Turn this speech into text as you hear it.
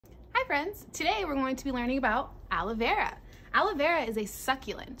friends, today we're going to be learning about aloe vera. Aloe vera is a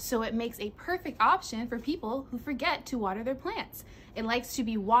succulent, so it makes a perfect option for people who forget to water their plants. It likes to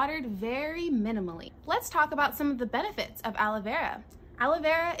be watered very minimally. Let's talk about some of the benefits of aloe vera. Aloe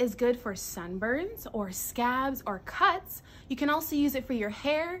vera is good for sunburns or scabs or cuts. You can also use it for your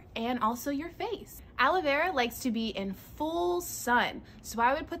hair and also your face. Aloe vera likes to be in full sun, so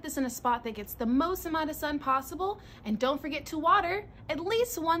I would put this in a spot that gets the most amount of sun possible, and don't forget to water at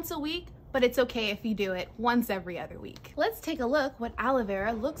least once a week, but it's okay if you do it once every other week. Let's take a look what aloe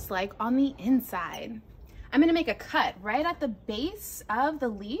vera looks like on the inside. I'm gonna make a cut right at the base of the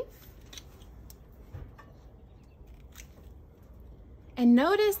leaf. And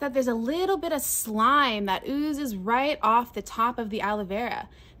notice that there's a little bit of slime that oozes right off the top of the aloe vera.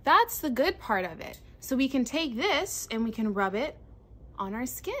 That's the good part of it. So we can take this and we can rub it on our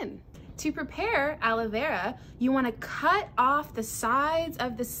skin. To prepare aloe vera, you want to cut off the sides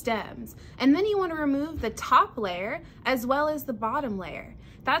of the stems, and then you want to remove the top layer as well as the bottom layer.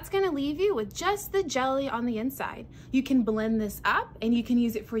 That's going to leave you with just the jelly on the inside. You can blend this up and you can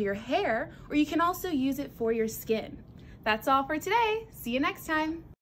use it for your hair, or you can also use it for your skin. That's all for today. See you next time.